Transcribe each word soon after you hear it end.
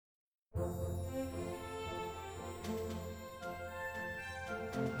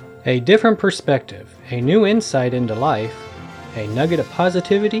A different perspective, a new insight into life, a nugget of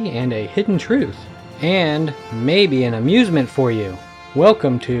positivity and a hidden truth, and maybe an amusement for you.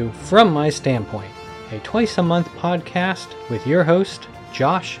 Welcome to From My Standpoint, a twice-a-month podcast with your host,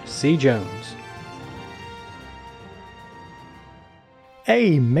 Josh C. Jones.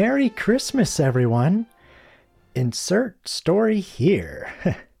 Hey, Merry Christmas, everyone. Insert story here.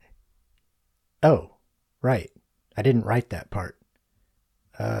 Oh, right. I didn't write that part.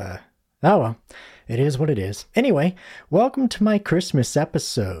 Oh well, it is what it is. Anyway, welcome to my Christmas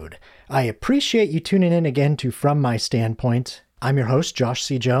episode. I appreciate you tuning in again to From My Standpoint. I'm your host, Josh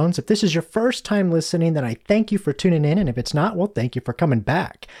C. Jones. If this is your first time listening, then I thank you for tuning in, and if it's not, well, thank you for coming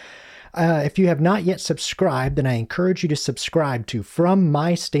back. If you have not yet subscribed, then I encourage you to subscribe to From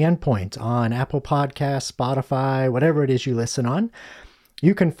My Standpoint on Apple Podcasts, Spotify, whatever it is you listen on.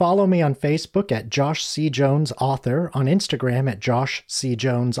 You can follow me on Facebook at Josh C. Jones Author, on Instagram at Josh C.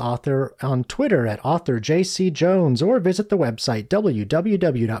 Jones Author, on Twitter at Author JC Jones, or visit the website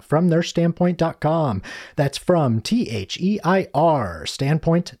www.fromtheirstandpoint.com. That's from THEIR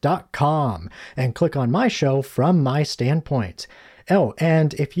standpoint.com, and click on my show, From My Standpoint. Oh,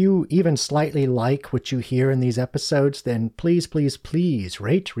 and if you even slightly like what you hear in these episodes, then please, please, please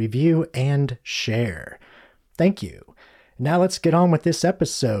rate, review, and share. Thank you. Now let's get on with this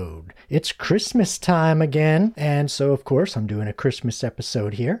episode. It's Christmas time again, and so of course I'm doing a Christmas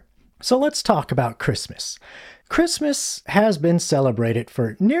episode here. So let's talk about Christmas. Christmas has been celebrated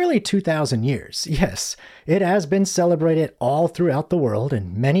for nearly 2,000 years. Yes, it has been celebrated all throughout the world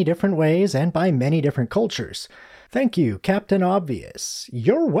in many different ways and by many different cultures. Thank you, Captain Obvious.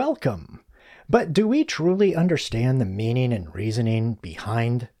 You're welcome. But do we truly understand the meaning and reasoning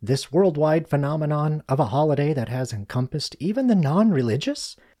behind this worldwide phenomenon of a holiday that has encompassed even the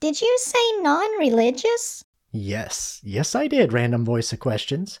non-religious? Did you say non-religious? Yes, I did, Random Voice of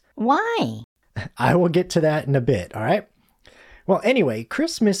Questions. Why? I will get to that in a bit, all right? Well, anyway,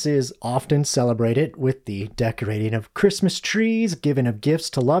 Christmas is often celebrated with the decorating of Christmas trees, giving of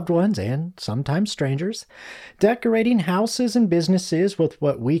gifts to loved ones and sometimes strangers, decorating houses and businesses with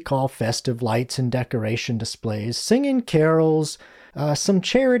what we call festive lights and decoration displays, singing carols, some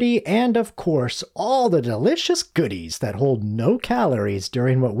charity, and of course, all the delicious goodies that hold no calories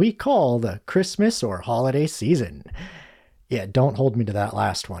during what we call the Christmas or holiday season. Yeah, don't hold me to that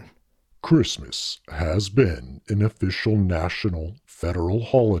last one. Christmas has been an official national federal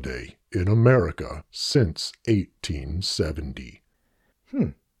holiday in America since 1870.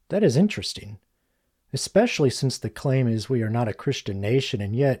 That is interesting. Especially since the claim is we are not a Christian nation,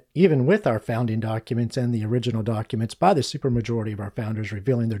 and yet, even with our founding documents and the original documents by the supermajority of our founders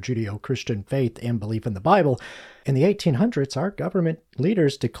revealing their Judeo-Christian faith and belief in the Bible, in the 1800s, our government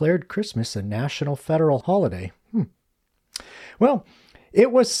leaders declared Christmas a national federal holiday. Well, it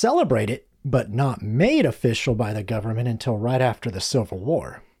was celebrated, but not made official by the government until right after the Civil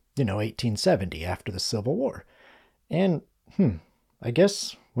War. 1870, after the Civil War. And, I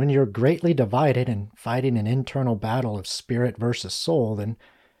guess when you're greatly divided and fighting an internal battle of spirit versus soul, then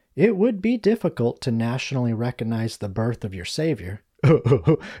it would be difficult to nationally recognize the birth of your Savior.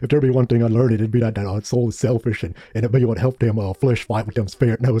 If there be one thing I learned, it'd be that soul is selfish, and it'd be what help them flesh fight with them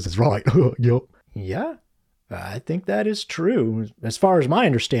spirit knows is right. Yup. Yeah. I think that is true, as far as my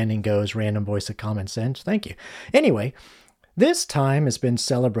understanding goes, Random Voice of Common Sense. Thank you. Anyway, this time has been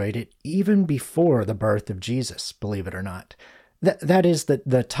celebrated even before the birth of Jesus, believe it or not. That is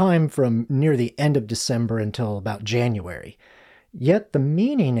the time from near the end of December until about January. Yet the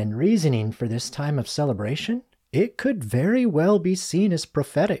meaning and reasoning for this time of celebration, it could very well be seen as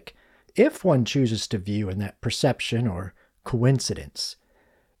prophetic, if one chooses to view in that perception or coincidence.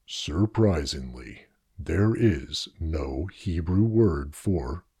 Surprisingly, there is no Hebrew word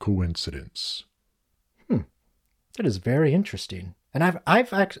for coincidence. That is very interesting. And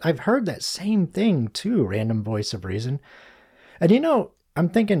I've heard that same thing too, Random Voice of Reason. And I'm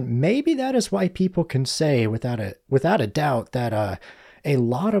thinking maybe that is why people can say without a doubt that a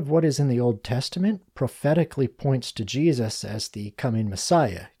lot of what is in the Old Testament prophetically points to Jesus as the coming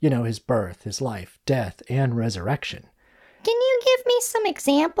Messiah. His birth, his life, death, and resurrection. Can you give me some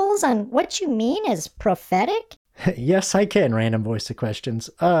examples on what you mean as prophetic? Yes, I can, Random Voice of Questions.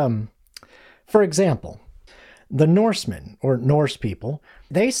 For example, the Norsemen, or Norse people,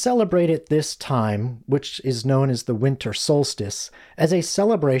 they celebrated this time, which is known as the winter solstice, as a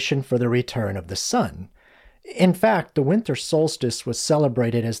celebration for the return of the sun. In fact, the winter solstice was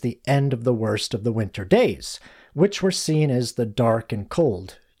celebrated as the end of the worst of the winter days, which were seen as the dark and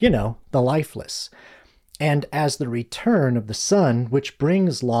cold, the lifeless, and as the return of the sun, which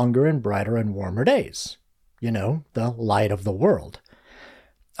brings longer and brighter and warmer days. The light of the world.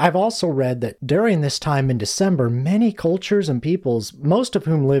 I've also read that during this time in December, many cultures and peoples, most of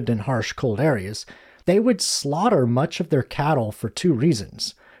whom lived in harsh, cold areas, they would slaughter much of their cattle for two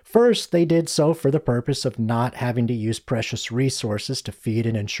reasons. First, they did so for the purpose of not having to use precious resources to feed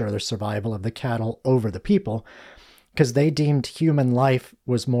and ensure the survival of the cattle over the people, because they deemed human life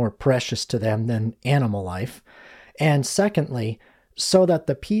was more precious to them than animal life. And secondly, so that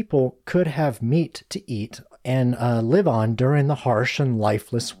the people could have meat to eat and live on during the harsh and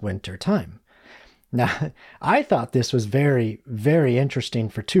lifeless winter time. Now, I thought this was very, very interesting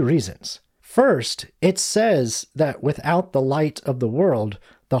for two reasons. First, it says that without the light of the world,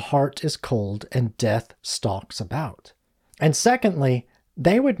 the heart is cold and death stalks about. And secondly,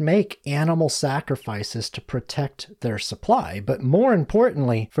 they would make animal sacrifices to protect their supply, but more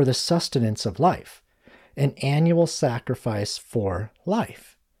importantly, for the sustenance of life. An annual sacrifice for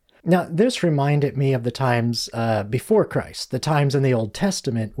life. Now, this reminded me of the times before Christ, the times in the Old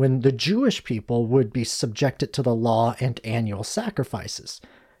Testament when the Jewish people would be subjected to the law and annual sacrifices.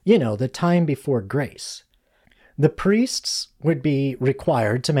 You know, the time before grace. The priests would be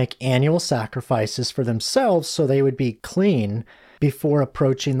required to make annual sacrifices for themselves so they would be clean before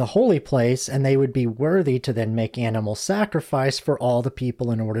approaching the holy place, and they would be worthy to then make animal sacrifice for all the people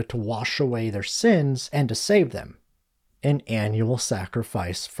in order to wash away their sins and to save them. An annual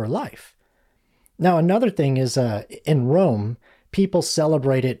sacrifice for life. Now, another thing is in Rome, people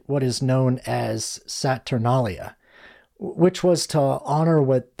celebrated what is known as Saturnalia, which was to honor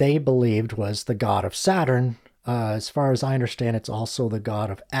what they believed was the god of Saturn. As far as I understand, it's also the god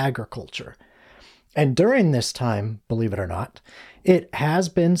of agriculture. And during this time, believe it or not, it has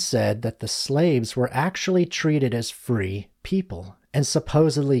been said that the slaves were actually treated as free people and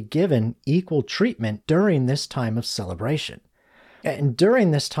supposedly given equal treatment during this time of celebration. And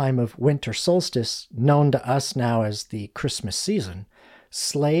during this time of winter solstice, known to us now as the Christmas season,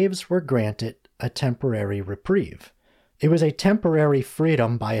 slaves were granted a temporary reprieve. It was a temporary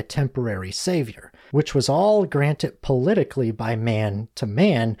freedom by a temporary savior, which was all granted politically by man to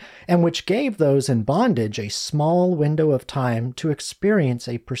man, and which gave those in bondage a small window of time to experience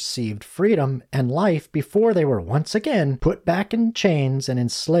a perceived freedom and life before they were once again put back in chains and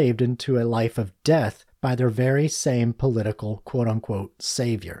enslaved into a life of death by their very same political quote-unquote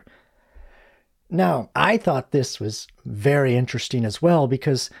savior. Now, I thought this was very interesting as well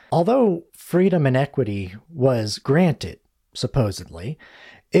because although freedom and equity was granted, supposedly,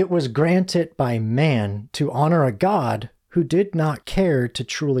 it was granted by man to honor a God who did not care to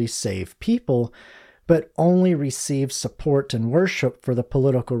truly save people, but only received support and worship for the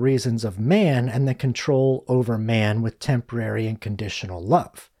political reasons of man and the control over man with temporary and conditional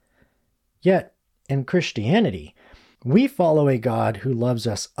love. Yet, in Christianity, we follow a God who loves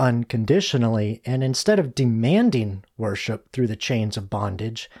us unconditionally, and instead of demanding worship through the chains of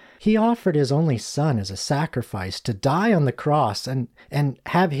bondage, he offered his only son as a sacrifice to die on the cross and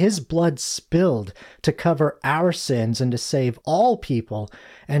have his blood spilled to cover our sins and to save all people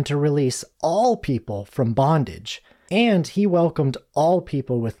and to release all people from bondage. And he welcomed all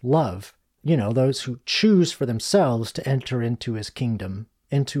people with love, you know, those who choose for themselves to enter into his kingdom,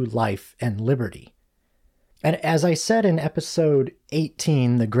 into life and liberty. And as I said in episode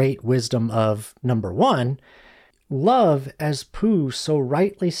 18, The Great Wisdom of Number 1, love, as Pooh so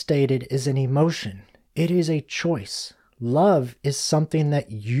rightly stated, is an emotion. It is a choice. Love is something that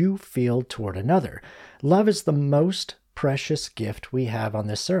you feel toward another. Love is the most precious gift we have on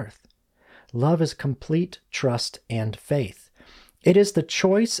this earth. Love is complete trust and faith. It is the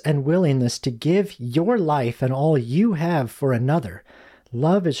choice and willingness to give your life and all you have for another.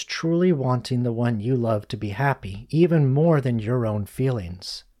 Love is truly wanting the one you love to be happy, even more than your own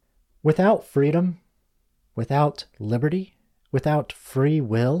feelings. Without freedom, without liberty, without free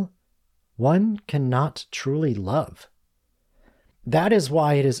will, one cannot truly love. That is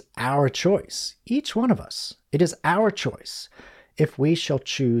why it is our choice, each one of us. It is our choice if we shall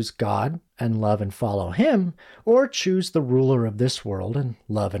choose God and love and follow him, or choose the ruler of this world and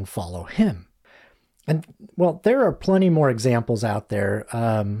love and follow him. And, well, there are plenty more examples out there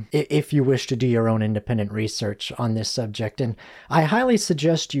if you wish to do your own independent research on this subject. And I highly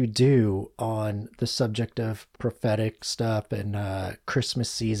suggest you do on the subject of prophetic stuff and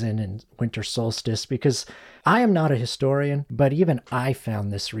Christmas season and winter solstice, because I am not a historian, but even I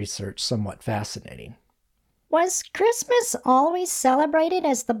found this research somewhat fascinating. Was Christmas always celebrated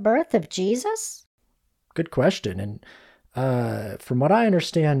as the birth of Jesus? Good question. And from what I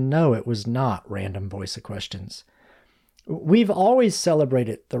understand, no, it was not. Random Voice of Questions. We've always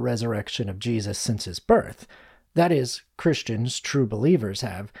celebrated the resurrection of Jesus since his birth. That is, Christians, true believers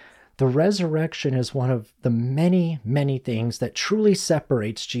have. The resurrection is one of the many, many things that truly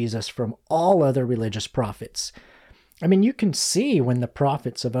separates Jesus from all other religious prophets. I mean, you can see when the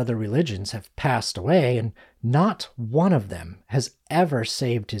prophets of other religions have passed away, and not one of them has ever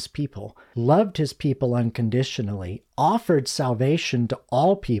saved his people, loved his people unconditionally, offered salvation to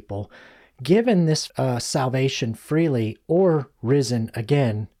all people, given this salvation freely, or risen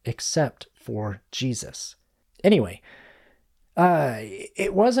again, except for Jesus. Anyway,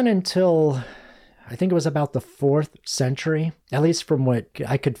 it wasn't until, I think it was about the 4th century, at least from what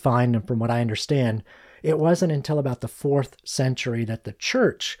I could find and from what I understand, it wasn't until about the 4th century that the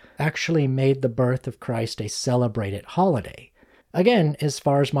church actually made the birth of Christ a celebrated holiday. Again, as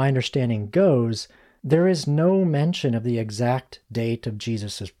far as my understanding goes, there is no mention of the exact date of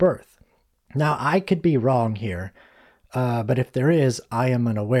Jesus' birth. Now, I could be wrong here, but if there is, I am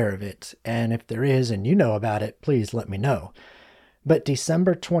unaware of it. And if there is and you know about it, please let me know. But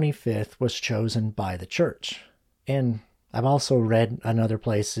December 25th was chosen by the church. And I've also read in other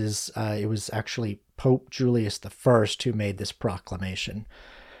places, it was actually Pope Julius I who made this proclamation.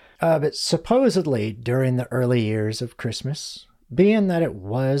 But supposedly during the early years of Christmas, being that it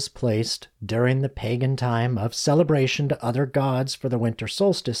was placed during the pagan time of celebration to other gods for the winter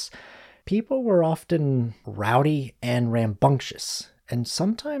solstice, people were often rowdy and rambunctious, and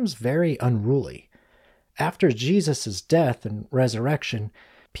sometimes very unruly. After Jesus' death and resurrection,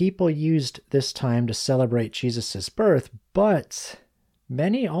 people used this time to celebrate Jesus' birth, but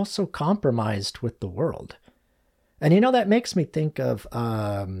many also compromised with the world. And that makes me think of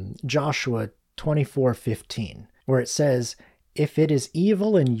Joshua 24:15, where it says, "If it is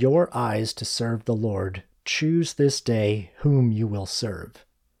evil in your eyes to serve the Lord, choose this day whom you will serve."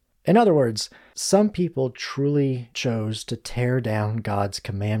 In other words, some people truly chose to tear down God's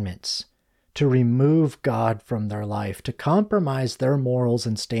commandments, to remove God from their life, to compromise their morals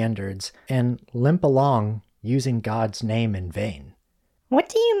and standards, and limp along using God's name in vain. What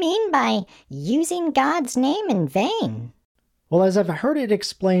do you mean by using God's name in vain? Well, as I've heard it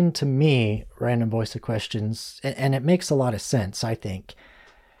explained to me, Random Voice of Questions, and it makes a lot of sense, I think.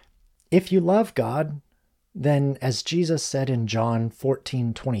 If you love God, then as Jesus said in John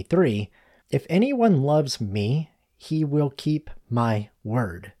 14:23, if anyone loves me, he will keep my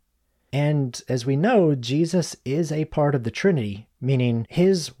word. And as we know, Jesus is a part of the Trinity, meaning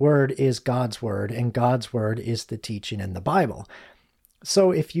his word is God's word, and God's word is the teaching in the Bible.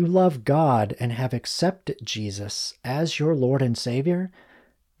 So if you love God and have accepted Jesus as your Lord and Savior,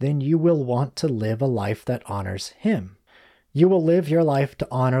 then you will want to live a life that honors him. You will live your life to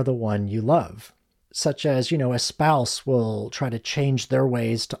honor the one you love, such as, a spouse will try to change their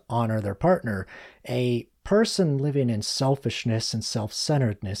ways to honor their partner. A person living in selfishness and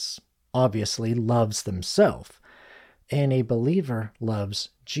self-centeredness obviously loves themselves, and a believer loves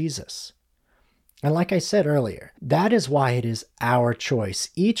Jesus. And like I said earlier, that is why it is our choice.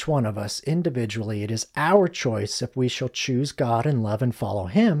 Each one of us individually, it is our choice if we shall choose God and love and follow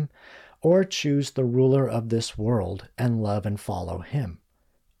him, or choose the ruler of this world and love and follow him.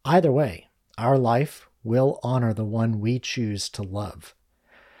 Either way, our life will honor the one we choose to love.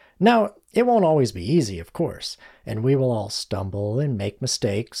 Now, it won't always be easy, of course, and we will all stumble and make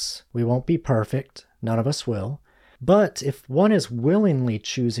mistakes. We won't be perfect. None of us will. But if one is willingly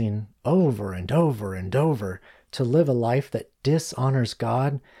choosing over and over and over to live a life that dishonors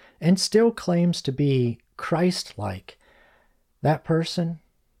God and still claims to be Christ-like, that person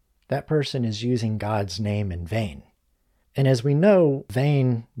is using God's name in vain. And as we know,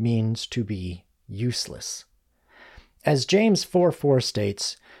 vain means to be useless. As James 4:4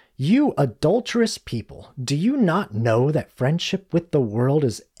 states, "You adulterous people, do you not know that friendship with the world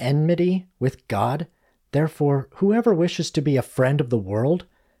is enmity with God? Therefore, whoever wishes to be a friend of the world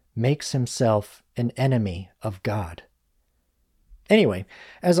makes himself an enemy of God." Anyway,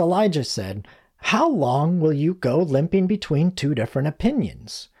 as Elijah said, how long will you go limping between two different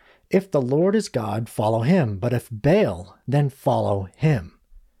opinions? If the Lord is God, follow him. But if Baal, then follow him.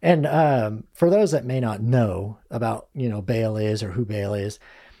 And for those that may not know about, Baal is or who Baal is,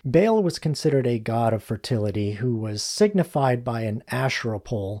 Baal was considered a god of fertility who was signified by an Asherah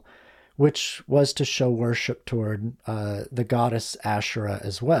pole, which was to show worship toward the goddess Asherah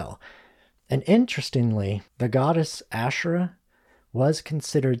as well. And interestingly, the goddess Asherah was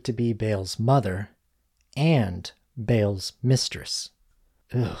considered to be Baal's mother and Baal's mistress.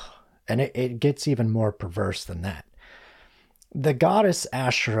 Ugh. And it gets even more perverse than that. The goddess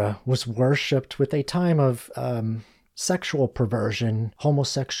Asherah was worshipped with a time of sexual perversion,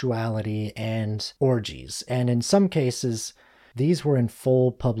 homosexuality, and orgies. And in some cases, these were in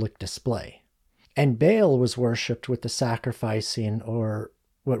full public display. And Baal was worshipped with the sacrificing or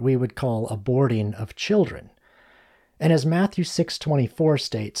what we would call aborting of children. And as Matthew 6:24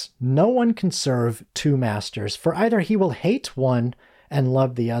 states, no one can serve two masters, for either he will hate one and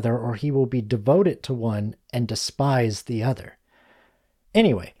love the other, or he will be devoted to one and despise the other.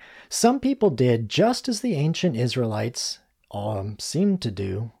 Anyway, some people did just as the ancient Israelites seemed to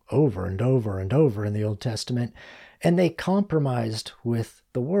do over and over and over in the Old Testament, and they compromised with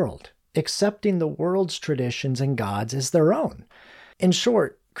the world, accepting the world's traditions and gods as their own. In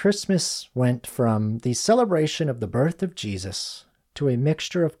short, Christmas went from the celebration of the birth of Jesus to a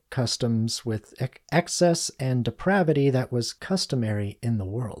mixture of customs with excess and depravity that was customary in the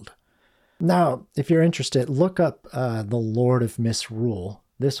world. Now, if you're interested, look up the Lord of Misrule.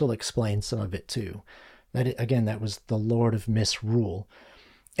 This will explain some of it too. That was the Lord of Misrule.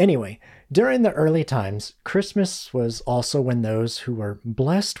 Anyway, during the early times, Christmas was also when those who were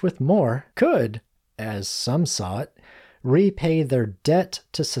blessed with more could, as some saw it, repay their debt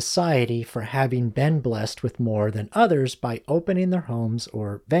to society for having been blessed with more than others by opening their homes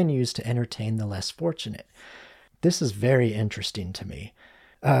or venues to entertain the less fortunate. This is very interesting to me,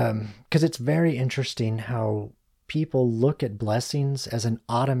 because it's very interesting how people look at blessings as an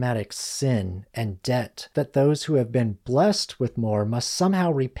automatic sin and debt that those who have been blessed with more must somehow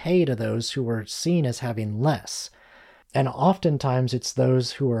repay to those who were seen as having less. And oftentimes it's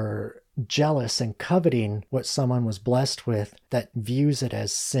those who are jealous and coveting what someone was blessed with that views it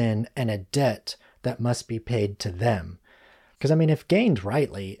as sin and a debt that must be paid to them. Because, if gained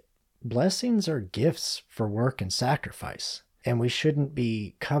rightly, blessings are gifts for work and sacrifice. And we shouldn't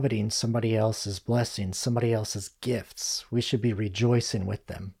be coveting somebody else's blessings, somebody else's gifts. We should be rejoicing with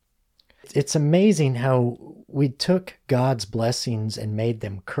them. It's amazing how we took God's blessings and made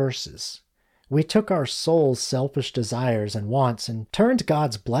them curses. We took our soul's selfish desires and wants and turned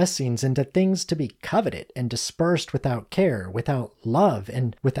God's blessings into things to be coveted and dispersed without care, without love,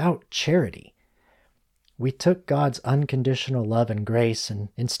 and without charity. We took God's unconditional love and grace, and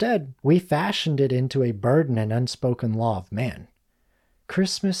instead, we fashioned it into a burden and unspoken law of man.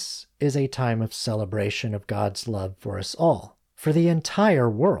 Christmas is a time of celebration of God's love for us all, for the entire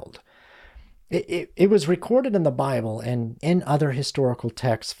world. It was recorded in the Bible and in other historical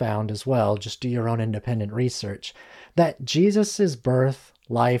texts found as well, just do your own independent research, that Jesus' birth,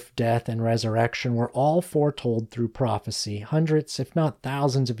 life, death, and resurrection were all foretold through prophecy hundreds, if not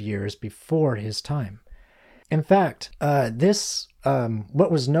thousands of years before his time. In fact,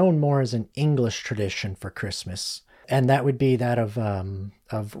 what was known more as an English tradition for Christmas, and that would be that of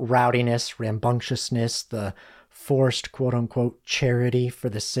rowdiness, rambunctiousness, the forced quote-unquote charity for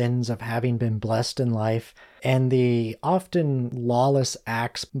the sins of having been blessed in life, and the often lawless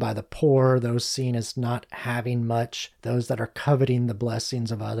acts by the poor, those seen as not having much, those that are coveting the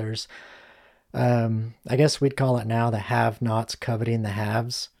blessings of others. I guess we'd call it now the have-nots coveting the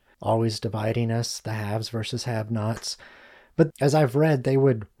haves. Always dividing us, the haves versus have-nots. But as I've read, they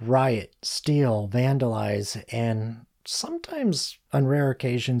would riot, steal, vandalize, and sometimes, on rare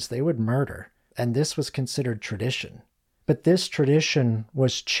occasions, they would murder. And this was considered tradition. But this tradition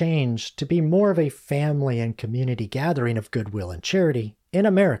was changed to be more of a family and community gathering of goodwill and charity in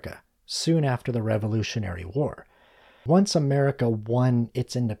America, soon after the Revolutionary War. Once America won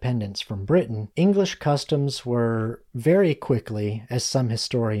its independence from Britain, English customs were very quickly, as some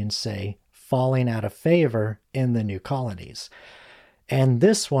historians say, falling out of favor in the new colonies. And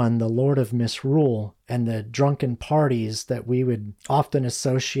this one, the Lord of Misrule, and the drunken parties that we would often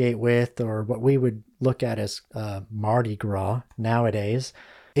associate with, or what we would look at as Mardi Gras nowadays,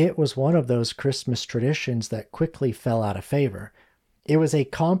 it was one of those Christmas traditions that quickly fell out of favor. It was a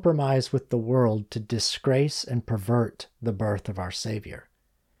compromise with the world to disgrace and pervert the birth of our Savior.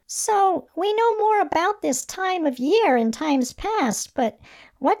 So, we know more about this time of year in times past, but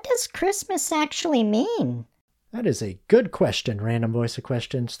what does Christmas actually mean? That is a good question, Random Voice of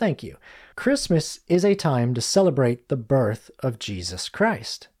Questions. Thank you. Christmas is a time to celebrate the birth of Jesus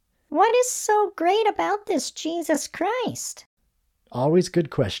Christ. What is so great about this Jesus Christ? Always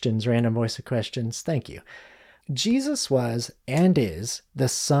good questions, Random Voice of Questions. Thank you. Jesus was and is the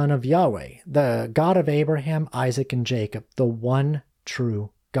Son of Yahweh, the God of Abraham, Isaac, and Jacob, the one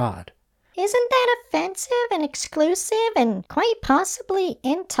true God. Isn't that offensive and exclusive and quite possibly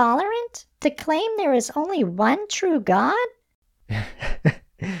intolerant to claim there is only one true God?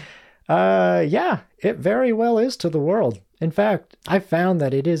 Yeah, it very well is to the world. In fact, I've found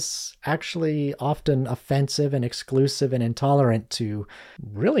that it is actually often offensive and exclusive and intolerant to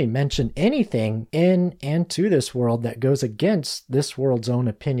really mention anything in and to this world that goes against this world's own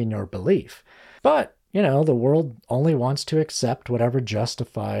opinion or belief. But the world only wants to accept whatever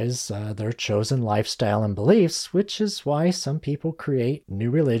justifies their chosen lifestyle and beliefs, which is why some people create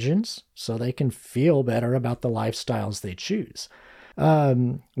new religions so they can feel better about the lifestyles they choose.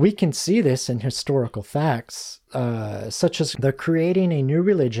 We can see this in historical facts, such as the creating a new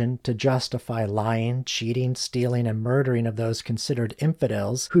religion to justify lying, cheating, stealing, and murdering of those considered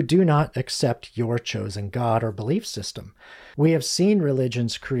infidels who do not accept your chosen God or belief system. We have seen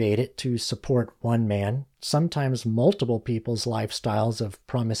religions created to support one man, sometimes multiple people's lifestyles of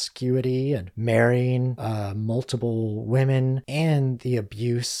promiscuity and marrying multiple women and the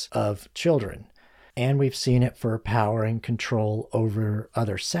abuse of children. And we've seen it for power and control over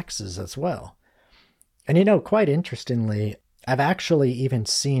other sexes as well. And quite interestingly, I've actually even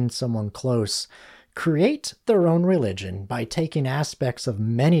seen someone close create their own religion by taking aspects of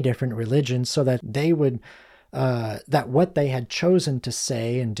many different religions so that they would, that what they had chosen to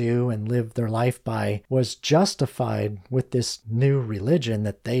say and do and live their life by was justified with this new religion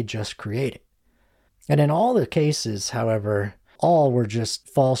that they just created. And in all the cases, however, all were just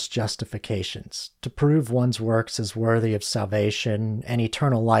false justifications to prove one's works as worthy of salvation and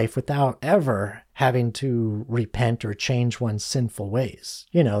eternal life without ever having to repent or change one's sinful ways,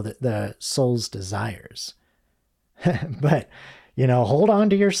 the soul's desires. But, hold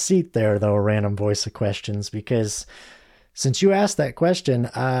on to your seat there, though, Random Voice of Questions, because since you asked that question,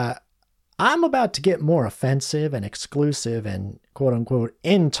 I'm about to get more offensive and exclusive and quote-unquote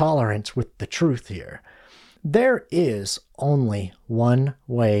intolerant with the truth here. There is only one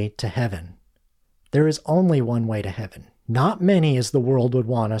way to heaven. There is only one way to heaven. Not many as the world would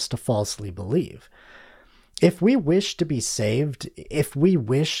want us to falsely believe. If we wish to be saved, if we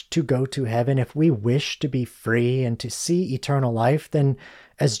wish to go to heaven, if we wish to be free and to see eternal life, then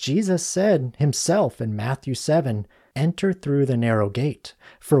as Jesus said himself in Matthew 7, enter through the narrow gate.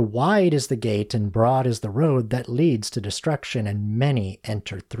 For wide is the gate and broad is the road that leads to destruction, and many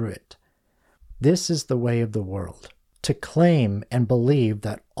enter through it. This is the way of the world, to claim and believe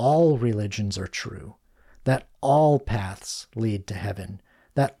that all religions are true, that all paths lead to heaven,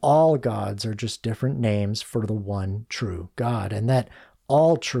 that all gods are just different names for the one true God, and that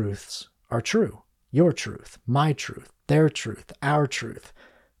all truths are true. Your truth, my truth, their truth, our truth.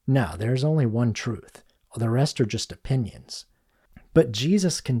 No, there's only one truth. The rest are just opinions. But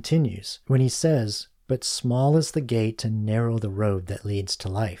Jesus continues when he says, "But small is the gate and narrow the road that leads to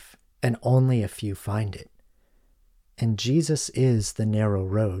life, and only a few find it." And Jesus is the narrow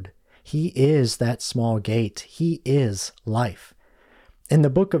road. He is that small gate. He is life. In the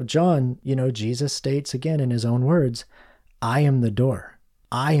book of John, Jesus states again in his own words, "I am the door.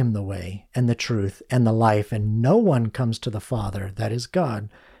 I am the way and the truth and the life, and no one comes to the Father, that is God,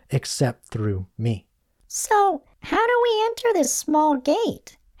 except through me." So, how do we enter this small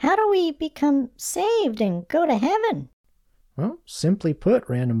gate? How do we become saved and go to heaven? Well, simply put,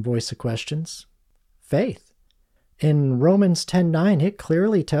 Random Voice of Questions, faith. In Romans 10:9, it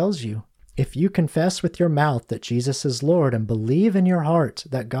clearly tells you, if you confess with your mouth that Jesus is Lord and believe in your heart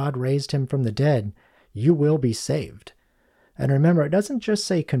that God raised him from the dead, you will be saved. And remember, it doesn't just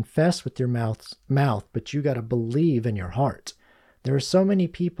say confess with your mouth, but you got to believe in your heart. There are so many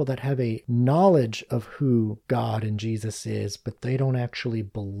people that have a knowledge of who God and Jesus is, but they don't actually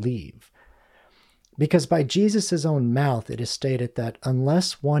believe. Because by Jesus' own mouth, it is stated that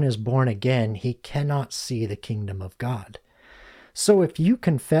unless one is born again, he cannot see the kingdom of God. So if you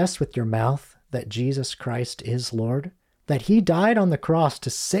confess with your mouth that Jesus Christ is Lord, that he died on the cross to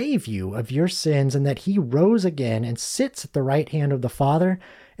save you of your sins, and that he rose again and sits at the right hand of the Father,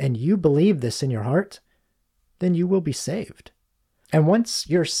 and you believe this in your heart, then you will be saved. And once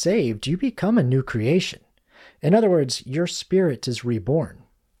you're saved, you become a new creation. In other words, your spirit is reborn.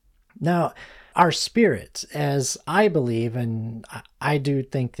 Now, our spirit, as I believe, and I do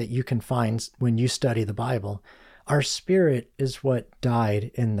think that you can find when you study the Bible, our spirit is what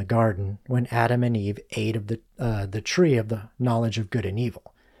died in the garden when Adam and Eve ate of the tree of the knowledge of good and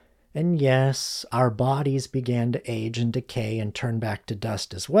evil. And yes, our bodies began to age and decay and turn back to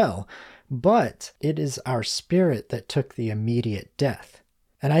dust as well, but it is our spirit that took the immediate death.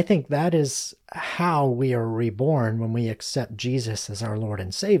 And I think that is how we are reborn when we accept Jesus as our Lord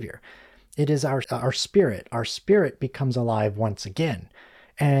and Savior. It is our spirit. Our spirit becomes alive once again.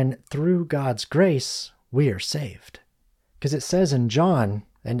 And through God's grace, we are saved. Because it says in John,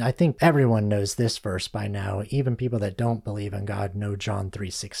 and I think everyone knows this verse by now, even people that don't believe in God know John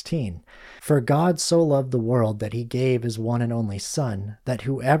 3:16. "For God so loved the world that he gave his one and only Son, that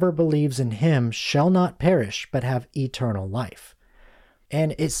whoever believes in him shall not perish, but have eternal life."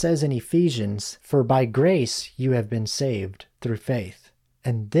 And it says in Ephesians, "For by grace you have been saved through faith."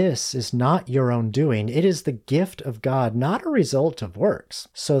 And this is not your own doing. It is the gift of God, not a result of works,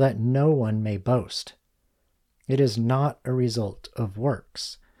 so that no one may boast. It is not a result of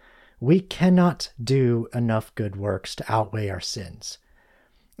works. We cannot do enough good works to outweigh our sins.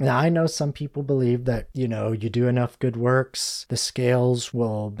 Now, I know some people believe that, you do enough good works, the scales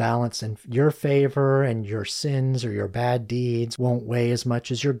will balance in your favor, and your sins or your bad deeds won't weigh as much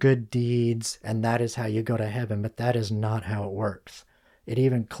as your good deeds, and that is how you go to heaven. But that is not how it works.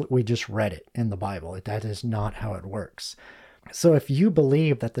 We just read it in the Bible. That is not how it works. So if you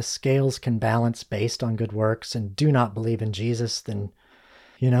believe that the scales can balance based on good works and do not believe in Jesus, then,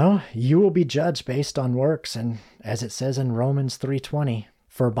 you will be judged based on works. And as it says in Romans 3:20,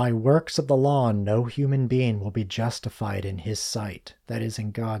 for by works of the law, no human being will be justified in his sight, that is,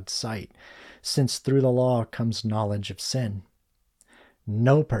 in God's sight, since through the law comes knowledge of sin.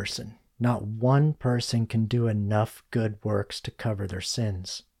 No person, not one person, can do enough good works to cover their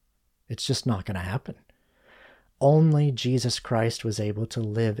sins. It's just not going to happen. Only Jesus Christ was able to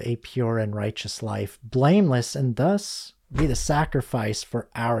live a pure and righteous life, blameless, and thus be the sacrifice for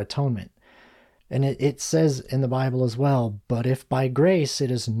our atonement. And it says in the Bible as well, but if by grace it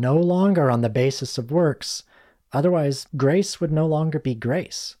is no longer on the basis of works, otherwise grace would no longer be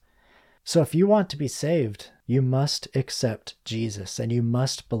grace. So if you want to be saved, you must accept Jesus and you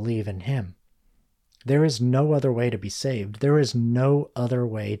must believe in him. There is no other way to be saved. There is no other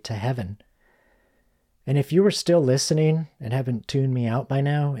way to heaven. And if you are still listening and haven't tuned me out by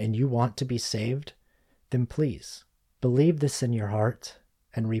now and you want to be saved, then please believe this in your heart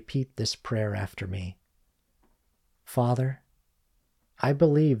and repeat this prayer after me. Father, I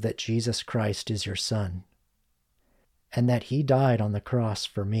believe that Jesus Christ is your Son, and that he died on the cross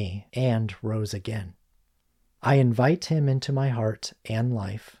for me and rose again. I invite him into my heart and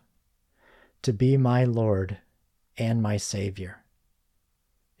life to be my Lord and my Savior.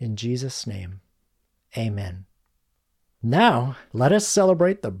 In Jesus' name, amen. Now, let us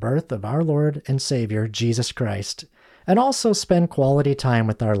celebrate the birth of our Lord and Savior, Jesus Christ, and also spend quality time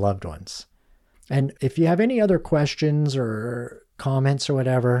with our loved ones. And if you have any other questions or comments or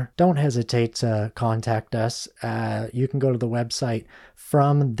whatever, don't hesitate to contact us. You can go to the website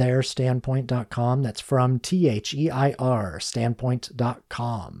fromtheirstandpoint.com. That's from THEIR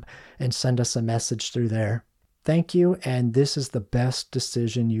standpoint.com, and send us a message through there. Thank you, and this is the best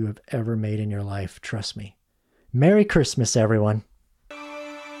decision you have ever made in your life. Trust me. Merry Christmas, everyone.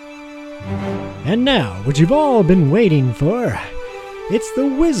 And now, what you've all been waiting for, it's the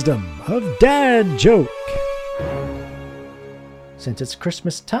Wisdom of Dad joke. Since it's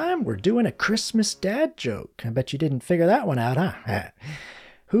Christmas time, we're doing a Christmas dad joke. I bet you didn't figure that one out, huh?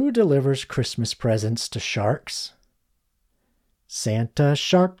 Who delivers Christmas presents to sharks? Santa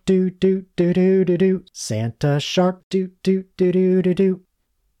shark doo doo doo doo doo doo. Santa shark doo doo doo doo doo doo.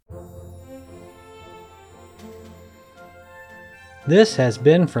 This has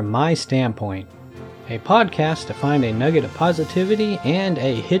been From My Standpoint, a podcast to find a nugget of positivity and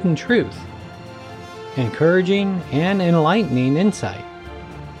a hidden truth, encouraging and enlightening insight,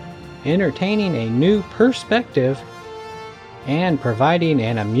 entertaining a new perspective, and providing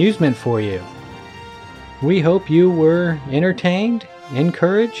an amusement for you. We hope you were entertained,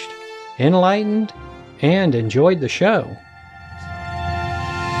 encouraged, enlightened, and enjoyed the show.